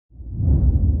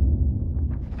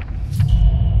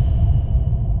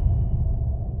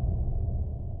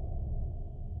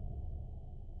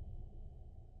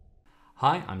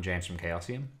Hi, I'm James from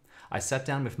Chaosium. I sat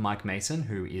down with Mike Mason,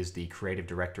 who is the creative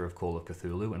director of Call of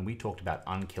Cthulhu, and we talked about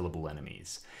unkillable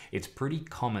enemies. It's pretty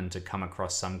common to come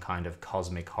across some kind of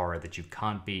cosmic horror that you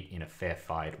can't beat in a fair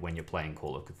fight when you're playing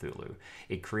Call of Cthulhu.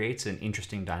 It creates an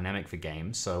interesting dynamic for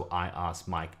games, so I asked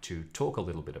Mike to talk a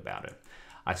little bit about it.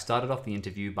 I started off the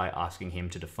interview by asking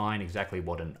him to define exactly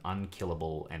what an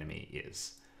unkillable enemy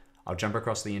is. I'll jump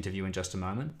across the interview in just a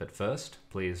moment, but first,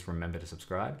 please remember to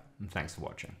subscribe, and thanks for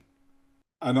watching.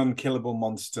 An unkillable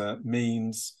monster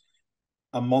means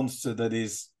a monster that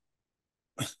is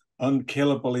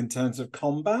unkillable in terms of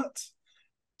combat.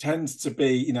 Tends to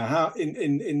be, how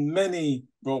in many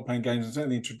role-playing games, and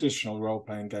certainly in traditional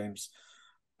role-playing games,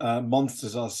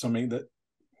 monsters are something that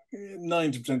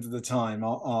 90% of the time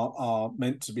are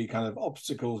meant to be kind of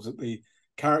obstacles that the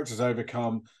characters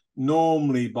overcome,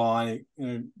 normally by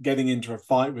getting into a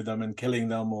fight with them and killing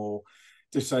them, or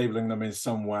disabling them in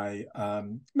some way,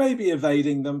 maybe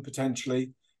evading them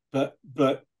potentially, but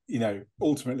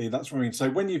ultimately that's what I mean. So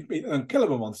when you've beat an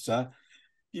unkillable monster,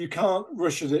 you can't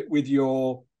rush at it with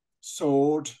your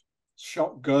sword,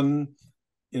 shotgun,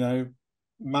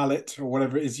 mallet, or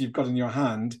whatever it is you've got in your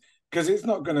hand, because it's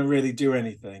not going to really do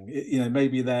anything.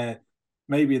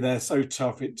 Maybe they're so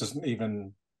tough it doesn't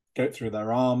even go through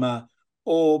their armor,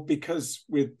 or because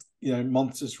with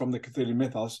monsters from the Cthulhu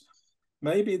mythos,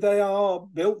 maybe they are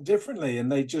built differently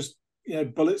and they just,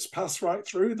 bullets pass right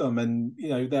through them, and,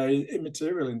 they're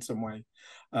immaterial in some way,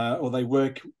 or they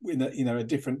work in a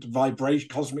different vibration,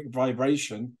 cosmic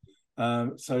vibration.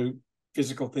 So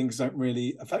physical things don't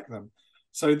really affect them.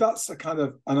 So that's a kind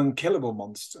of an unkillable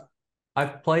monster.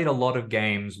 I've played a lot of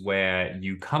games where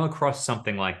you come across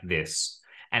something like this,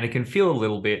 and it can feel a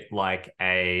little bit like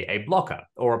a blocker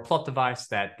or a plot device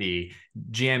that the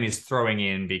GM is throwing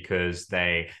in because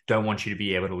they don't want you to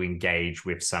be able to engage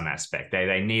with some aspect.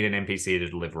 They need an NPC to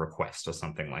deliver a quest or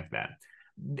something like that.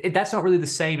 That's not really the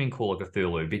same in Call of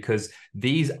Cthulhu, because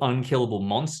these unkillable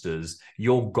monsters,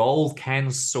 your goal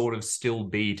can sort of still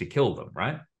be to kill them,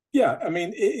 right? Yeah, I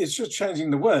mean, it's just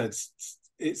changing the words.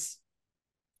 It's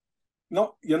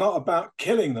not, you're not about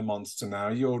killing the monster now,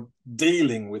 you're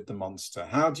dealing with the monster.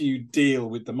 How do you deal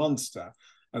with the monster?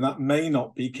 And that may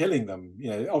not be killing them.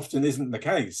 It often isn't the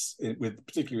case,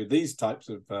 particularly with these types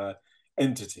of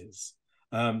entities.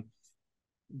 The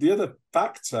other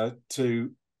factor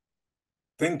to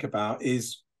think about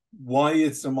is, why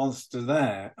is the monster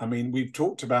there? I mean, we've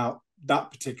talked about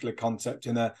that particular concept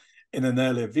in an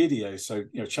earlier video, so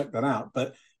check that out.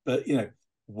 But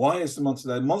why is the monster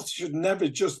there? The monster should never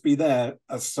just be there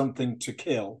as something to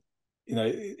kill.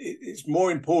 It's more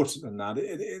important than that.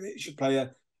 It should play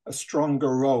a stronger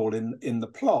role in the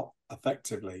plot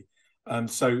effectively.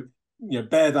 So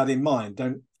bear that in mind.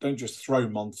 Don't just throw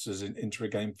monsters into a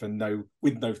game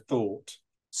with no thought.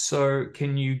 So,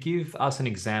 can you give us an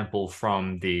example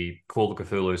from the Call of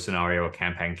Cthulhu scenario or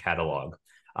campaign catalog,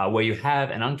 where you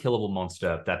have an unkillable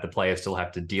monster that the players still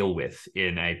have to deal with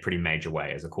in a pretty major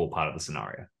way as a core part of the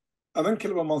scenario? An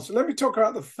unkillable monster. Let me talk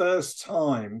about the first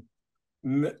time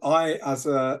I, as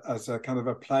a kind of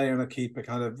a player and a keeper,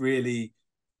 kind of really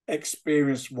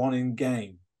experienced one in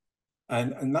game.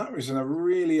 And that was in a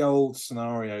really old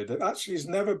scenario that actually has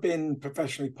never been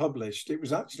professionally published. It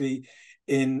was actually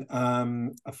in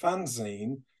a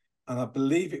fanzine, and I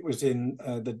believe it was in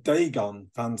the Dagon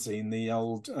fanzine, the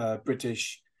old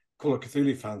British Call of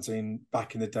Cthulhu fanzine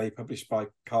back in the day, published by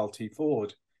Carl T.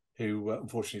 Ford, who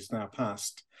unfortunately is now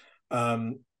passed. I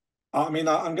mean,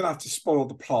 I'm going to have to spoil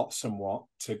the plot somewhat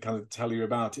to kind of tell you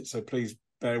about it, so please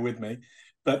bear with me.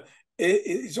 But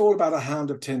it's all about a Hound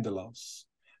of Tindalos.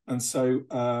 And so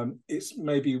it's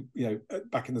maybe,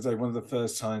 back in the day, one of the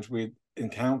first times we'd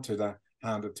encountered a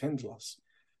Hound of Tindalos.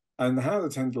 And the Hound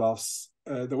of Tindalos,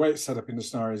 the way it's set up in the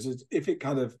scenario is, if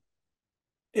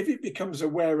it becomes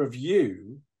aware of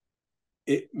you,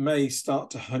 it may start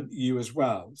to hunt you as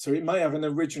well. So it may have an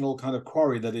original kind of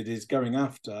quarry that it is going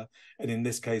after. And in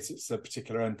this case, it's a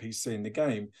particular NPC in the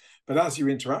game. But as you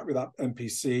interact with that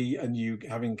NPC and you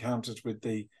have encounters with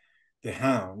the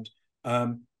hound,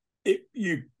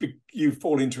 you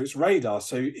fall into its radar.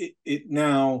 So it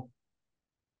now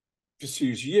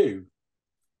pursues you.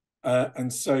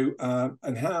 And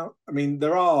how, I mean,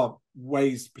 there are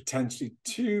ways potentially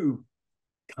to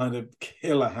kind of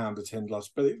kill a Hound of Tindalos,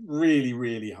 but it's really,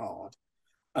 really hard.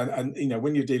 And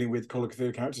when you're dealing with Call of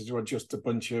Cthulhu characters who are just a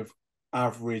bunch of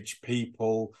average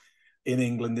people in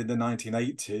England in the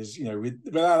 1980s,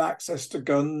 without access to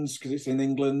guns because it's in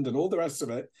England and all the rest of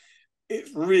it,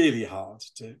 it's really hard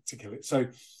to kill it. So,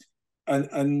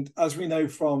 and as we know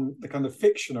from the kind of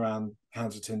fiction around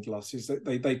Hounds of Tindalos, is that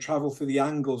they travel through the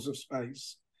angles of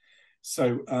space.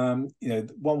 So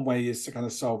one way is to kind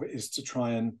of solve it is to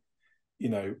try and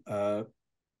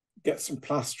get some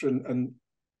plaster and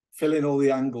fill in all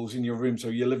the angles in your room so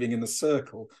you're living in a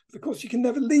circle. But of course, you can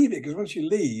never leave it, because once you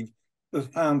leave, the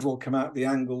hound will come out the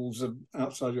angles of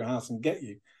outside your house and get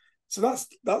you. So that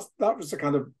was the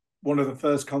kind of one of the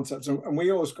first concepts, and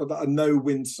we always called that a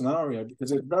no-win scenario,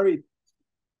 because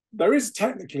there is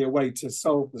technically a way to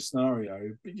solve the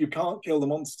scenario, but you can't kill the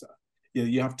monster.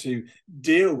 You have to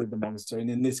deal with the monster, and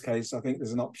in this case, I think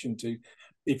there's an option to,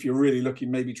 if you're really lucky,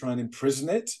 maybe try and imprison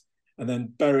it and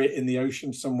then bury it in the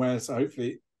ocean somewhere, so hopefully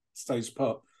it stays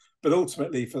put. But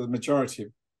ultimately, for the majority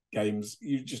of games,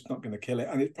 you're just not going to kill it,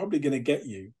 and it's probably going to get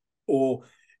you, or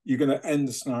you're going to end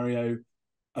the scenario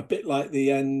a bit like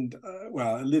the end,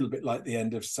 a little bit like the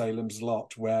end of Salem's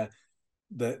Lot, where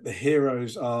the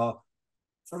heroes are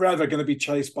forever going to be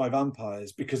chased by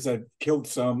vampires because they've killed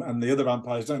some and the other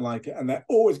vampires don't like it, and they're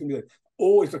always going to be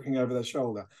always looking over their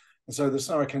shoulder. And so the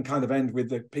scenario can kind of end with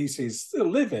the PCs still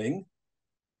living,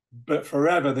 but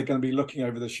forever they're going to be looking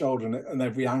over the shoulder and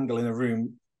every angle in a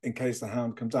room in case the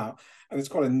hound comes out. And it's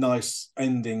quite a nice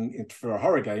ending for a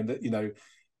horror game, that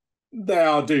they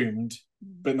are doomed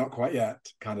but not quite yet,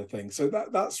 kind of thing. So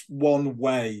that's one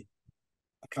way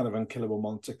a kind of unkillable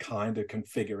monster kind of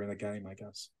configure in a game, I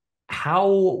guess.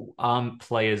 How are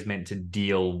players meant to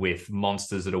deal with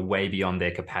monsters that are way beyond their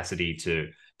capacity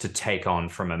to take on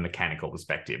from a mechanical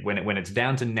perspective? When it's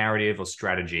down to narrative or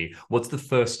strategy, what's the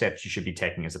first steps you should be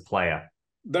taking as a player?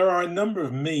 There are a number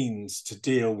of means to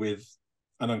deal with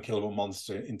an unkillable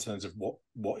monster in terms of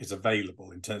what is available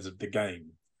in terms of the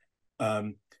game.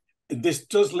 This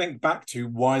does link back to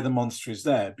why the monster is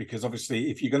there, because obviously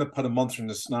if you're going to put a monster in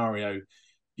the scenario,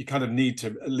 you kind of need to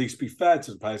at least be fair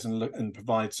to the players and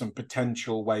provide some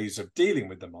potential ways of dealing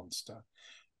with the monster.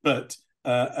 But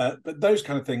those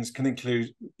kind of things can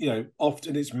include,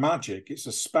 often it's magic, it's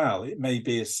a spell. It may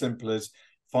be as simple as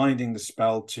finding the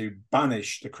spell to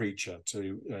banish the creature,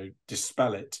 to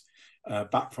dispel it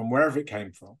back from wherever it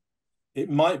came from. It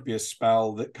might be a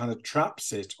spell that kind of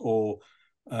traps it, or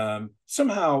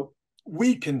somehow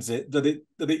weakens it, that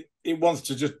it wants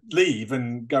to just leave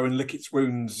and go and lick its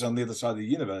wounds on the other side of the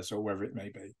universe, or wherever it may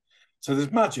be. So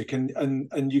there's magic,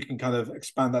 and you can kind of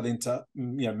expand that into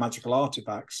magical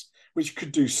artifacts, which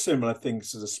could do similar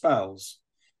things to the spells.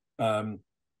 The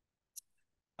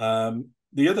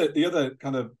other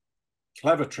kind of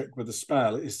clever trick with the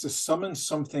spell is to summon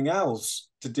something else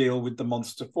to deal with the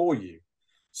monster for you.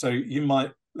 So you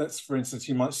might, for instance,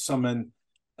 you might summon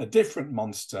a different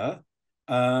monster,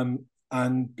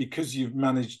 and because you've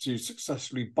managed to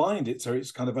successfully bind it, so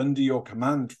it's kind of under your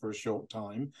command for a short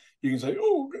time, you can say,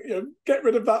 get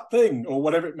rid of that thing, or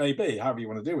whatever it may be, however you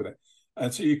want to deal with it.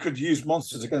 And so you could use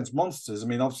monsters against monsters. I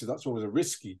mean, obviously that's always a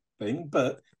risky thing,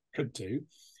 but could do.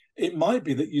 It might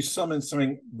be that you summon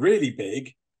something really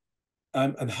big,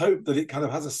 and hope that it kind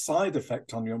of has a side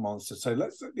effect on your monster. So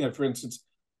let's, for instance,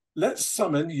 let's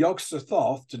summon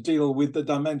Yog-Sothoth to deal with the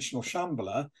Dimensional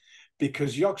Shambler,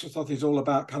 because Yog-Sothoth is all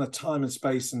about kind of time and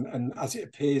space, and as it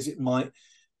appears, it might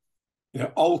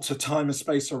alter time and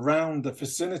space around the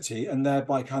vicinity, and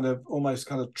thereby almost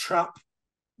trap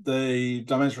the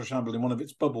Dimensional Shambler in one of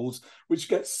its bubbles, which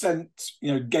gets sent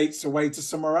gates away to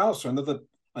somewhere else, or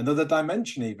another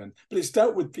dimension even. But it's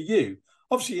dealt with for you.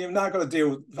 Obviously, you've now got to deal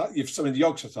with that. You've summoned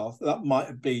Yog-Sothoth. That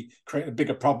might be creating a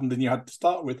bigger problem than you had to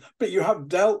start with, but you have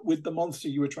dealt with the monster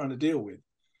you were trying to deal with.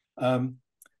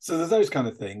 So there's those kind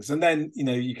of things. And then,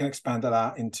 you can expand that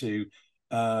out into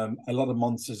a lot of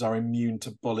monsters are immune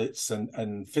to bullets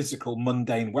and physical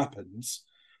mundane weapons,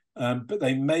 but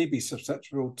they may be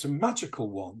susceptible to magical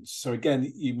ones. So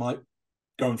again, you might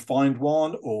go and find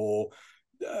one, or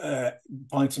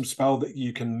find some spell that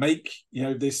you can make,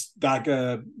 this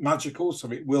dagger magical,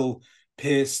 so it will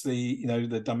pierce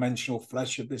the dimensional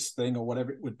flesh of this thing, or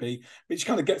whatever it would be, which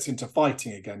kind of gets into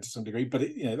fighting again to some degree, but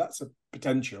that's a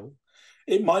potential.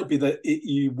 It might be that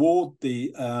you ward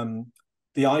the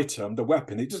item, the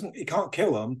weapon. It can't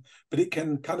kill them, but it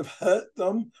can kind of hurt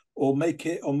them, or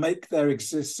make their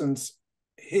existence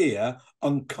here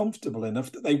uncomfortable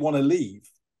enough that they want to leave.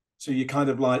 So you kind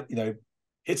of like,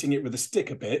 hitting it with a stick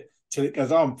a bit till it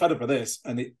goes, I'm fed up with this,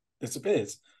 and it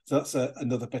disappears. So that's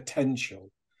another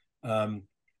potential. Really,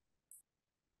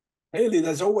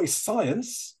 there's always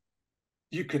science.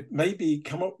 You could maybe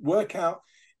work out,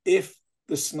 if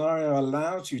the scenario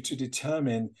allows you to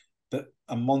determine that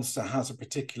a monster has a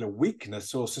particular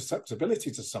weakness or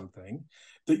susceptibility to something,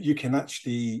 that you can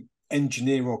actually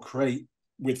engineer or create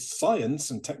with science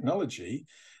and technology,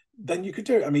 then you could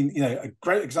do it. I mean, a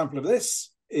great example of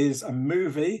this is a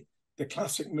movie, the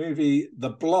classic movie, The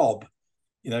Blob.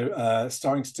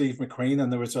 starring Steve McQueen,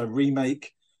 and there was a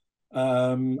remake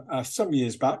some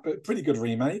years back, but pretty good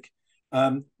remake,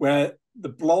 where the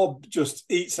blob just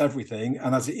eats everything,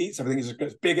 and as it eats everything, it just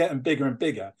gets bigger and bigger and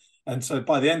bigger. And so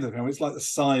by the end of the film, it's like the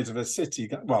size of a city,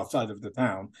 well, size of the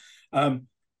town. And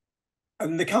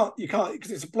you can't,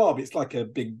 because it's a blob, it's like a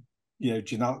big,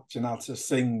 Janata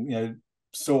Singh,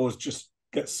 swords just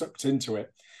get sucked into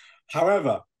it.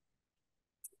 However,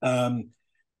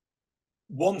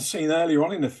 one scene earlier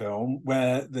on in the film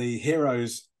where the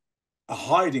heroes are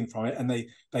hiding from it, and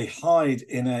they hide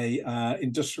in a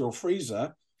industrial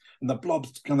freezer, and the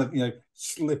blob's kind of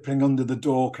slipping under the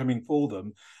door coming for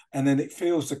them, and then it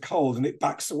feels the cold and it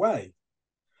backs away.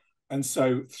 And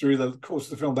so through the course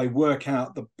of the film, they work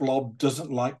out the blob doesn't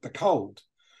like the cold.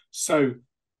 So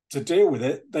to deal with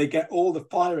it, they get all the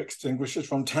fire extinguishers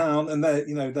from town, and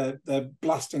they're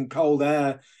blasting cold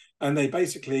air, and they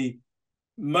basically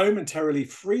momentarily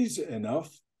freeze it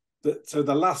enough that, so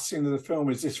the last scene of the film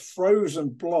is this frozen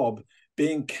blob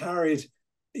being carried,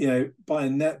 by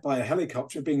a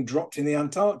helicopter, being dropped in the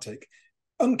Antarctic.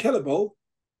 Unkillable,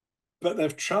 but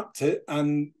they've trapped it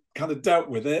and kind of dealt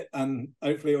with it, and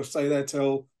hopefully it'll stay there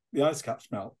till the ice caps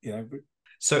melt.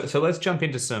 So let's jump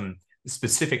into some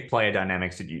specific player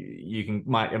dynamics that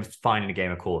might find in a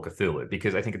game of Call of Cthulhu,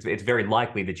 because I think it's very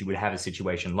likely that you would have a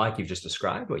situation like you've just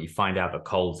described, where you find out the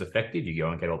cold's effective, you go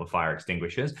and get all the fire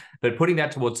extinguishers. But putting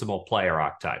that towards some more player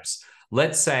archetypes,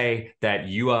 let's say that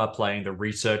you are playing the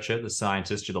researcher, the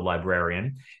scientist, you're the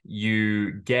librarian.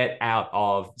 You get out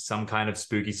of some kind of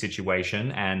spooky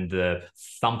situation, and the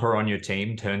thumper on your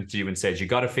team turns to you and says, you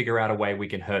got to figure out a way we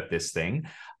can hurt this thing.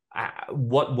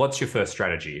 What's your first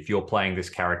strategy if you're playing this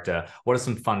character? What are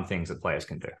some fun things that players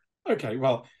can do? Okay,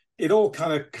 well, it all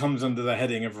kind of comes under the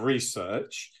heading of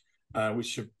research, which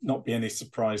should not be any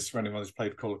surprise for anyone who's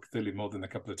played Call of Cthulhu more than a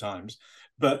couple of times.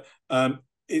 But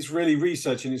it's really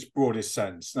research in its broadest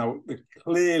sense. Now,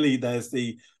 clearly there's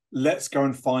the let's go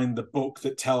and find the book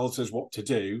that tells us what to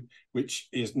do, which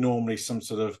is normally some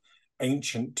sort of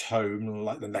ancient tome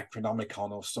like the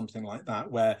Necronomicon or something like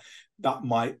that, where that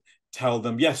might tell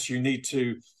them, yes, you need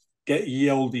to get ye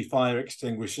olde fire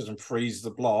extinguishers and freeze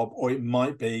the blob, or it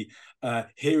might be,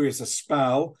 here is a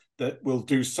spell that will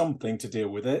do something to deal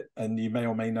with it, and you may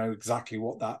or may know exactly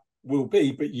what that will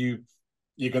be, but you're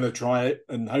going to try it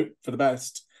and hope for the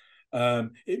best.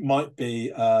 It might be,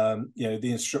 the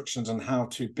instructions on how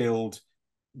to build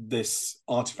this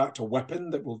artifact or weapon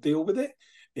that will deal with it.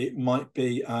 It might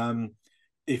be,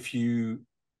 if you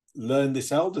learn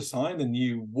this elder sign and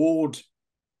you ward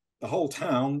the whole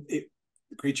town, the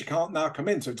creature can't now come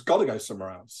in, so it's got to go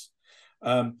somewhere else.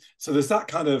 So there's that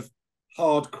kind of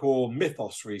hardcore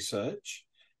mythos research,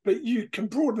 but you can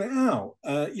broaden it out.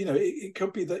 It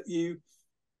could be that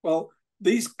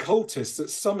these cultists that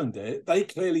summoned it, they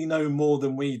clearly know more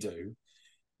than we do.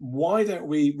 Why don't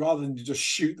we, rather than just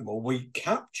shoot them all, we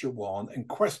capture one and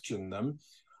question them,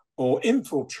 or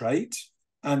infiltrate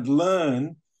and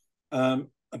learn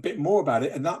a bit more about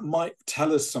it, and that might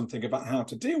tell us something about how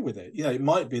to deal with it. It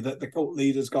might be that the cult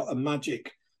leader's got a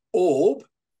magic orb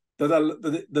that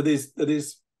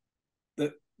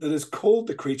has called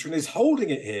the creature and is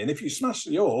holding it here. And if you smash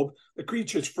the orb, the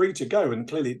creature is free to go, and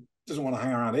clearly doesn't want to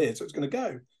hang around here, so it's going to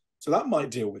go. So that might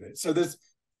deal with it. So there's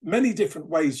many different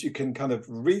ways you can kind of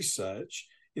research,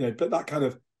 but that kind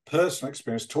of personal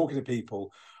experience, talking to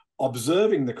people,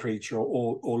 observing the creature,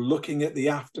 or looking at the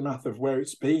aftermath of where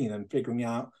it's been and figuring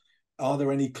out, are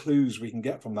there any clues we can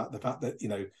get from that? The fact that,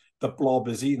 the blob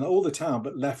has eaten all the town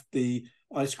but left the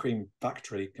ice cream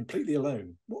factory completely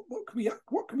alone.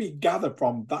 What can we gather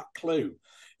from that clue?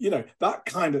 That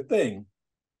kind of thing.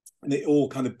 And it all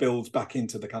kind of builds back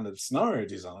into the kind of scenario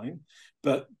design,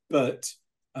 but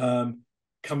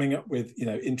coming up with,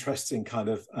 interesting kind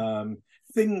of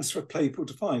things for people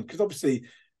to find. Because obviously,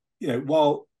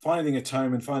 while finding a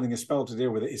tome and finding a spell to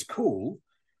deal with it is cool,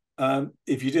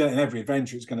 if you do that in every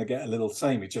adventure, it's going to get a little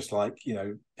samey, just like,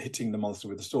 hitting the monster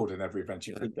with a sword in every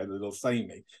adventure could get a little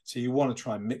samey. So you want to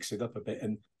try and mix it up a bit.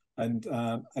 And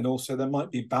also there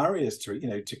might be barriers to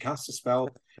it. To cast a spell,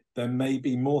 there may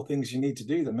be more things you need to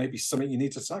do. There may be something you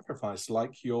need to sacrifice,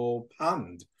 like your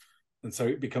hand. And so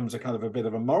it becomes a kind of a bit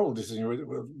of a moral decision.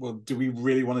 Well, do we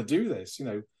really want to do this?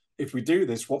 If we do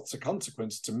this, what's the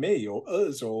consequence to me or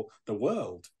us or the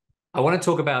world? I want to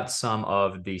talk about some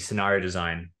of the scenario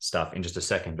design stuff in just a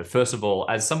second. But first of all,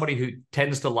 as somebody who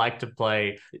tends to like to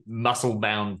play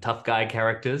muscle-bound tough guy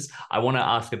characters, I want to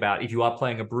ask about, if you are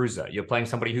playing a bruiser, you're playing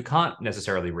somebody who can't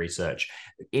necessarily research.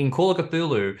 In Call of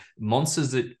Cthulhu,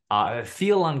 monsters that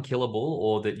feel unkillable,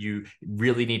 or that you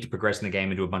really need to progress in the game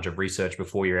and do a bunch of research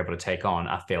before you're able to take on,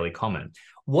 are fairly common.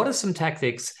 What are some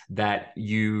tactics that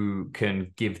you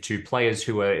can give to players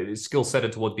who are skill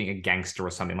setted towards being a gangster or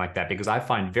something like that? Because I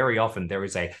find very often there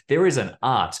is an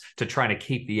art to trying to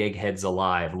keep the eggheads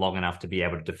alive long enough to be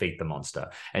able to defeat the monster.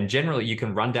 And generally, you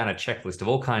can run down a checklist of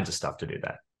all kinds of stuff to do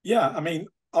that. Yeah, I mean,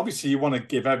 obviously you want to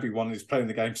give everyone who's playing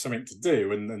the game something to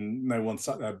do, and no one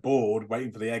sat there bored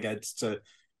waiting for the eggheads to,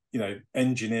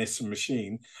 engineer some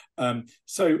machine.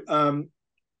 So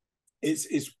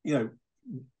it's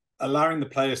allowing the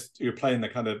players who are playing the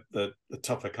kind of the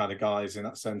tougher kind of guys in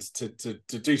that sense to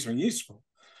do something useful.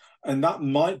 And that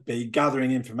might be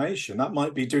gathering information. That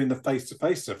might be doing the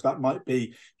face-to-face stuff. That might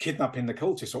be kidnapping the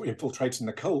cultists or infiltrating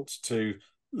the cult to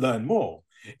learn more.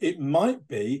 It might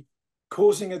be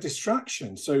causing a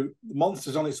distraction. So the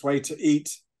monster's on its way to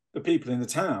eat the people in the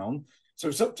town. So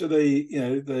it's up to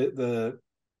the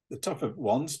tougher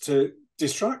ones to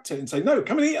distract it and say, no,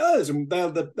 come and eat us. And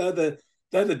they're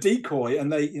the decoy,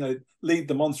 and they lead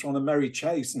the monster on a merry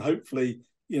chase, and hopefully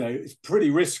it's pretty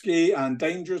risky and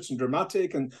dangerous and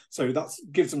dramatic, and so that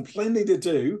gives them plenty to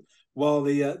do while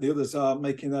the others are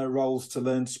making their rolls to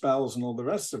learn spells and all the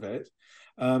rest of it.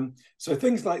 So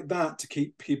things like that to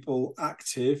keep people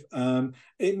active.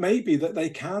 It may be that they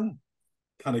can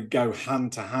kind of go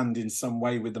hand to hand in some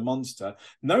way with the monster,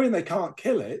 knowing they can't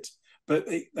kill it, but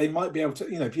they might be able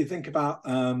to. If you think about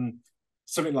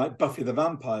something like Buffy the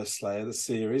Vampire Slayer, the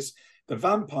series, the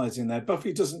vampires in there,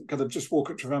 Buffy doesn't kind of just walk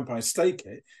up to a vampire and stake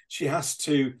it. She has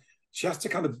to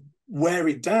kind of wear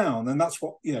it down, and that's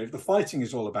what the fighting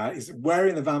is all about, is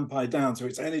wearing the vampire down so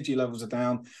its energy levels are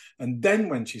down, and then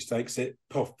when she stakes it,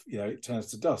 puff, it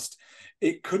turns to dust.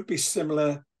 It could be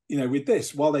similar with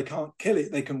this. While they can't kill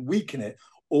it, they can weaken it,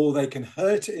 or they can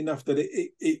hurt it enough that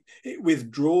it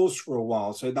withdraws for a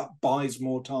while, so that buys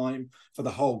more time for the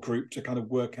whole group to kind of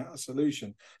work out a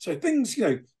solution. So things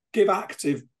give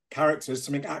active characters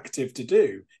something active to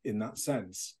do in that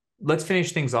sense. Let's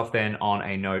finish things off then on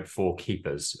a note for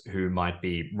keepers who might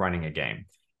be running a game.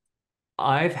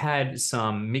 I've had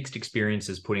some mixed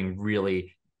experiences putting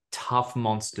really tough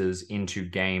monsters into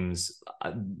games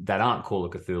that aren't Call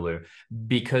of Cthulhu,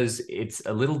 because it's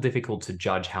a little difficult to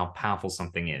judge how powerful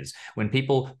something is. When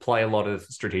people play a lot of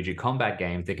strategic combat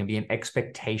games, there can be an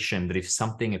expectation that if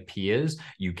something appears,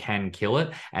 you can kill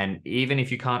it. And even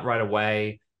if you can't right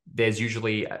away, there's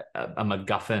usually a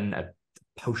MacGuffin, a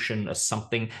potion, or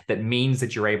something that means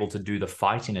that you're able to do the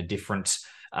fight in a different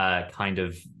kind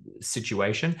of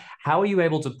situation. How are you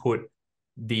able to put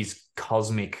these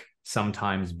cosmic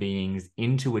sometimes beings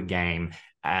into a game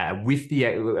with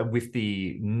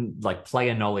the like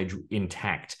player knowledge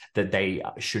intact that they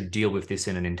should deal with this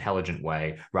in an intelligent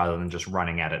way rather than just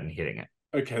running at it and hitting it?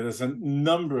 Okay, there's a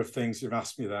number of things you've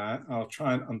asked me there. I'll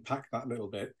try and unpack that a little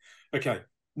bit. Okay,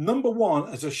 number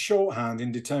one, as a shorthand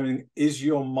in determining is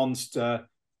your monster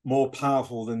more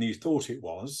powerful than you thought it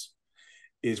was,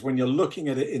 is when you're looking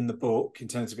at it in the book in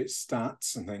terms of its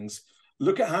stats and things,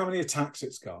 look at how many attacks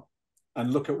it's got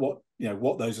and look at what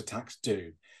those attacks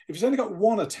do. If it's only got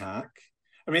one attack,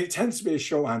 I mean, it tends to be a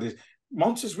shorthand.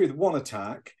 Monsters with one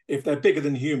attack, if they're bigger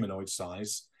than humanoid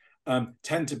size,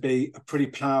 tend to be a pretty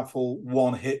powerful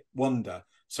one-hit wonder.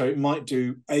 So it might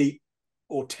do 8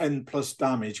 or 10 plus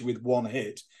damage with one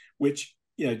hit, which,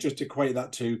 just equate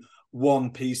that to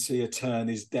 1 PC a turn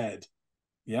is dead.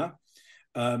 Yeah.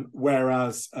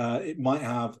 Whereas it might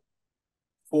have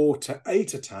 4 to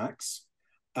 8 attacks,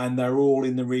 and they're all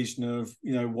in the region of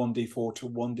 1d4 to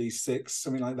 1d6,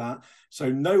 something like that.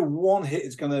 So no one hit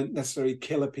is going to necessarily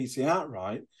kill a PC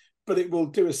outright, but it will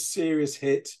do a serious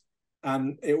hit,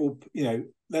 and it will,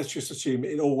 let's just assume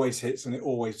it always hits and it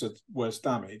always does worse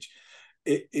damage.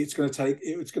 It's going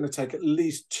to take at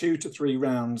least 2 to 3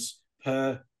 rounds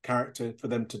per character for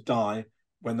them to die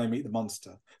when they meet the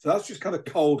monster. So that's just kind of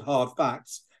cold, hard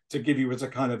facts to give you as a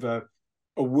kind of a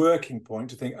working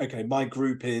point to think, okay, my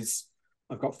group is,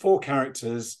 I've got 4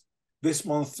 characters. This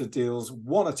monster deals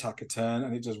 1 attack a turn,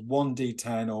 and it does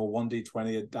 1d10 or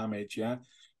 1d20 of damage. Yeah,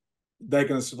 they're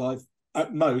going to survive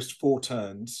at most 4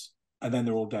 turns, and then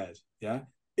they're all dead. Yeah,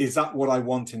 is that what I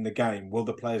want in the game? Will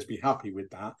the players be happy with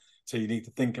that? So you need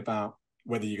to think about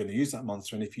whether you're going to use that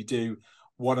monster, and if you do,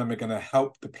 what am I going to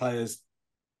help the players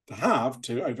to have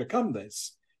to overcome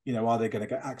this? Are they going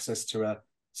to get access to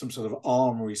some sort of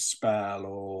armory spell,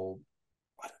 or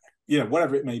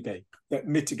whatever it may be that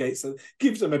mitigates it,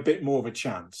 gives them a bit more of a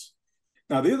chance.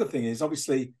 Now, the other thing is,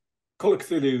 obviously, Call of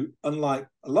Cthulhu, unlike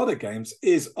a lot of games,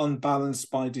 is unbalanced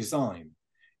by design.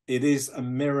 It is a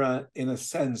mirror, in a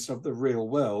sense, of the real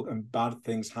world, and bad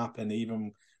things happen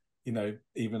even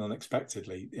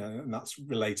unexpectedly. And that's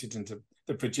related into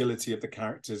the fragility of the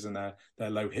characters and their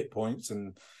low hit points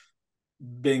and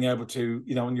being able to,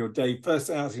 on your first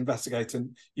day out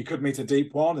investigating, you could meet a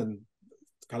deep one and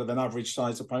kind of an average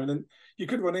size opponent. You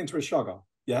could run into a Shoggoth.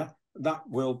 Yeah, that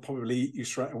will probably eat you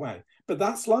straight away. But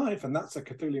that's life, and that's a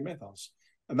Cthulhu mythos.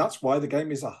 And that's why the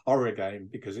game is a horror game,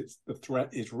 because the threat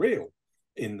is real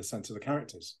in the sense of the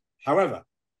characters. However,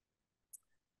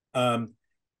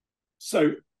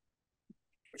 so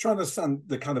trying to understand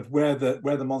the kind of where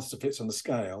the monster fits on the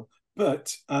scale,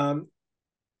 but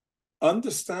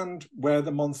understand where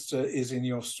the monster is in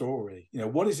your story.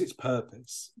 What is its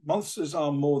purpose? Monsters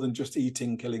are more than just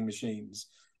eating, killing machines,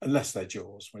 unless they're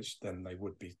Jaws, which then they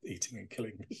would be eating and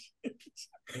killing machines.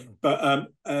 But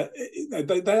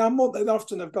they are more. They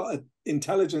often have got an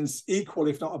intelligence equal,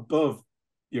 if not above,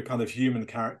 your kind of human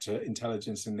character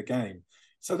intelligence in the game.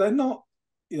 So they're not,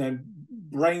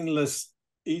 brainless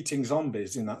eating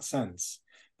zombies in that sense.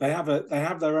 They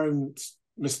have their own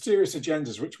mysterious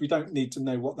agendas, which we don't need to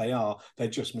know what they are. They're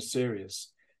just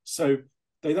mysterious. So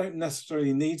they don't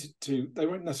necessarily they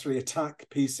won't necessarily attack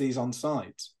PCs on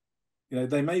site.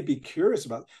 They may be curious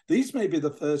about, these may be the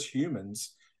first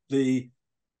humans the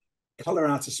color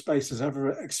out of space has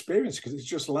ever experienced, because it's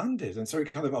just landed. And so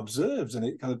it kind of observes and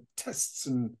it kind of tests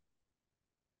and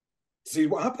sees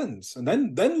what happens, and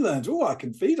then learns, oh, I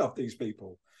can feed off these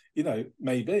people,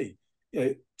 maybe.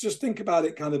 Just think about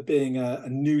it kind of being a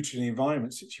new to the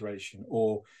environment situation,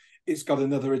 or it's got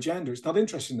another agenda. It's not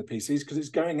interested in the PCs because it's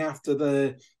going after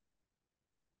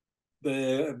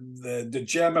the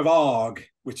gem of Arg,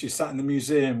 which is sat in the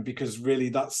museum, because really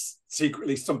that's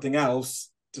secretly something else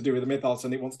to do with the mythos,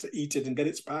 and it wants to eat it and get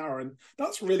its power, and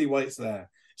that's really why it's there.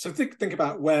 So think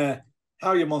about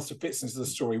how your monster fits into the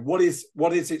story. What is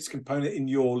its component in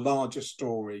your larger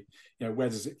story? Where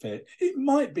does it fit? It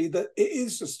might be that it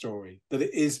is the story, that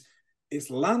it's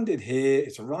landed here,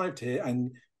 it's arrived here,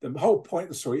 and the whole point of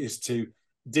the story is to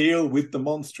deal with the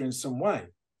monster in some way.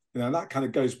 That kind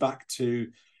of goes back to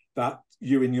that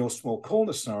you in your small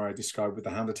corner scenario described with the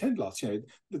Hound of Tindlos.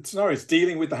 The scenario is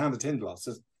dealing with the Hound of Tindlos.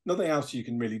 There's nothing else you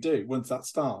can really do once that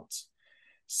starts.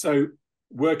 So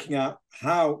working out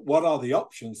what are the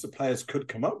options the players could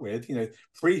come up with,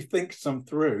 pre-think some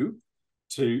through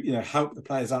to, help the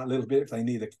players out a little bit if they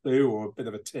need a clue or a bit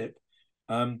of a tip,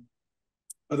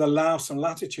 but allow some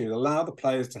latitude, allow the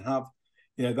players to have,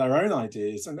 their own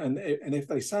ideas. And if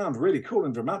they sound really cool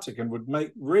and dramatic and would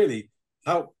really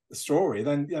help the story,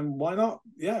 then why not?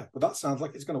 Yeah, but that sounds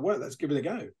like it's going to work. Let's give it a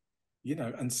go,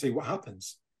 and see what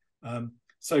happens.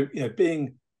 So,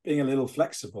 being a little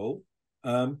flexible.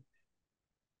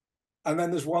 And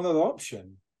then there's one other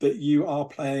option, that you are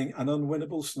playing an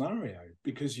unwinnable scenario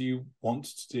because you want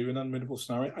to do an unwinnable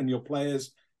scenario, and your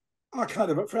players are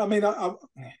kind of up for it. I mean,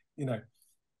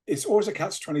 it's always a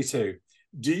catch-22.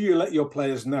 Do you let your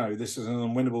players know this is an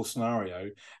unwinnable scenario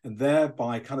and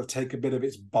thereby kind of take a bit of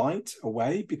its bite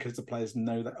away because the players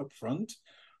know that up front?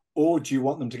 Or do you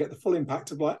want them to get the full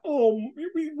impact of like, oh,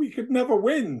 we could never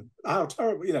win, how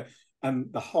terrible,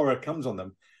 and the horror comes on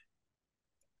them?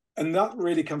 And that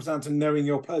really comes down to knowing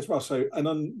your players well. So an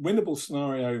unwinnable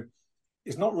scenario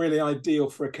is not really ideal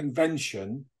for a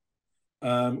convention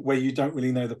where you don't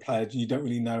really know the players and you don't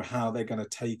really know how they're going to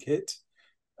take it.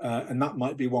 And that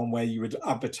might be one where you would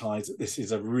advertise that this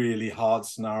is a really hard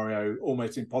scenario,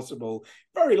 almost impossible.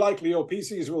 Very likely your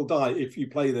PCs will die if you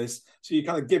play this. So you're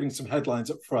kind of giving some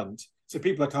headlines up front, so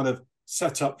people are kind of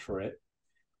set up for it.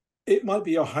 It might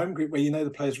be your home group where you know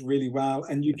the players really well,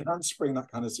 and you can spring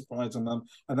that kind of surprise on them,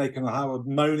 and they can have a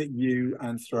moan at you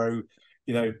and throw,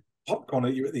 popcorn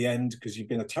at you at the end because you've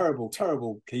been a terrible,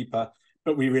 terrible keeper.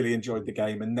 But we really enjoyed the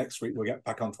game, and next week we'll get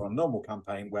back onto our normal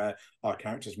campaign where our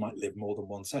characters might live more than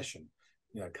one session,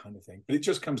 kind of thing. But it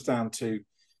just comes down to,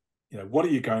 what are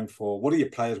you going for? What do your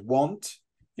players want?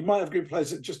 You might have group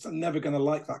players that just are never going to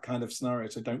like that kind of scenario,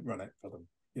 so don't run it for them.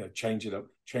 Change it up,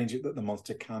 change it that the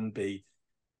monster can be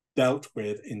dealt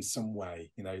with in some way.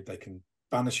 They can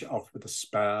banish it off with a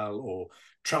spell, or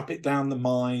trap it down the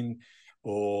mine,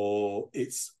 or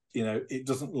it's, it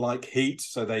doesn't like heat,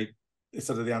 so they,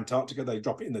 instead of the Antarctica, they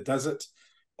drop it in the desert,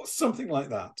 or something like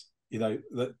that,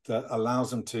 that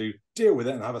allows them to deal with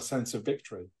it and have a sense of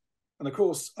victory. And of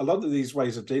course, a lot of these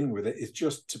ways of dealing with it is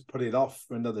just to put it off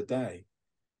for another day.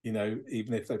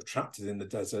 Even if they've trapped it in the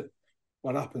desert,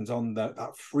 what happens on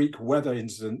that freak weather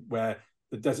incident where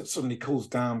the desert suddenly cools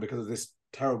down because of this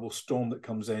terrible storm that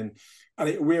comes in, and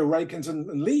it reawakens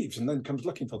and leaves, and then comes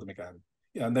looking for them again.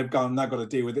 And they've now got to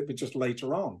deal with it, but just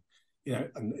later on,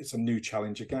 and it's a new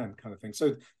challenge again, kind of thing.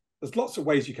 So there's lots of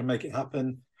ways you can make it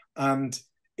happen, and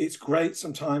it's great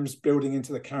sometimes building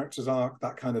into the character's arc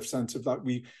that kind of sense of like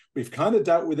we've kind of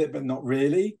dealt with it, but not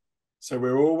really. So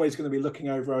we're always going to be looking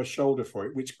over our shoulder for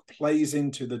it, which plays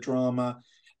into the drama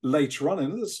later on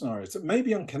in other scenarios that may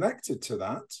be unconnected to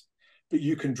that, but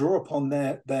you can draw upon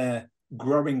their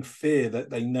growing fear that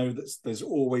they know that there's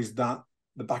always that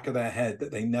the back of their head,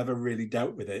 that they never really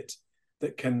dealt with it,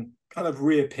 that can kind of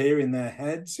reappear in their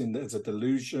heads as a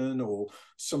delusion or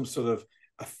some sort of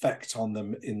effect on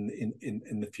them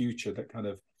in the future that kind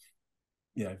of,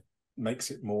 you know,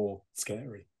 makes it more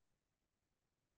scary.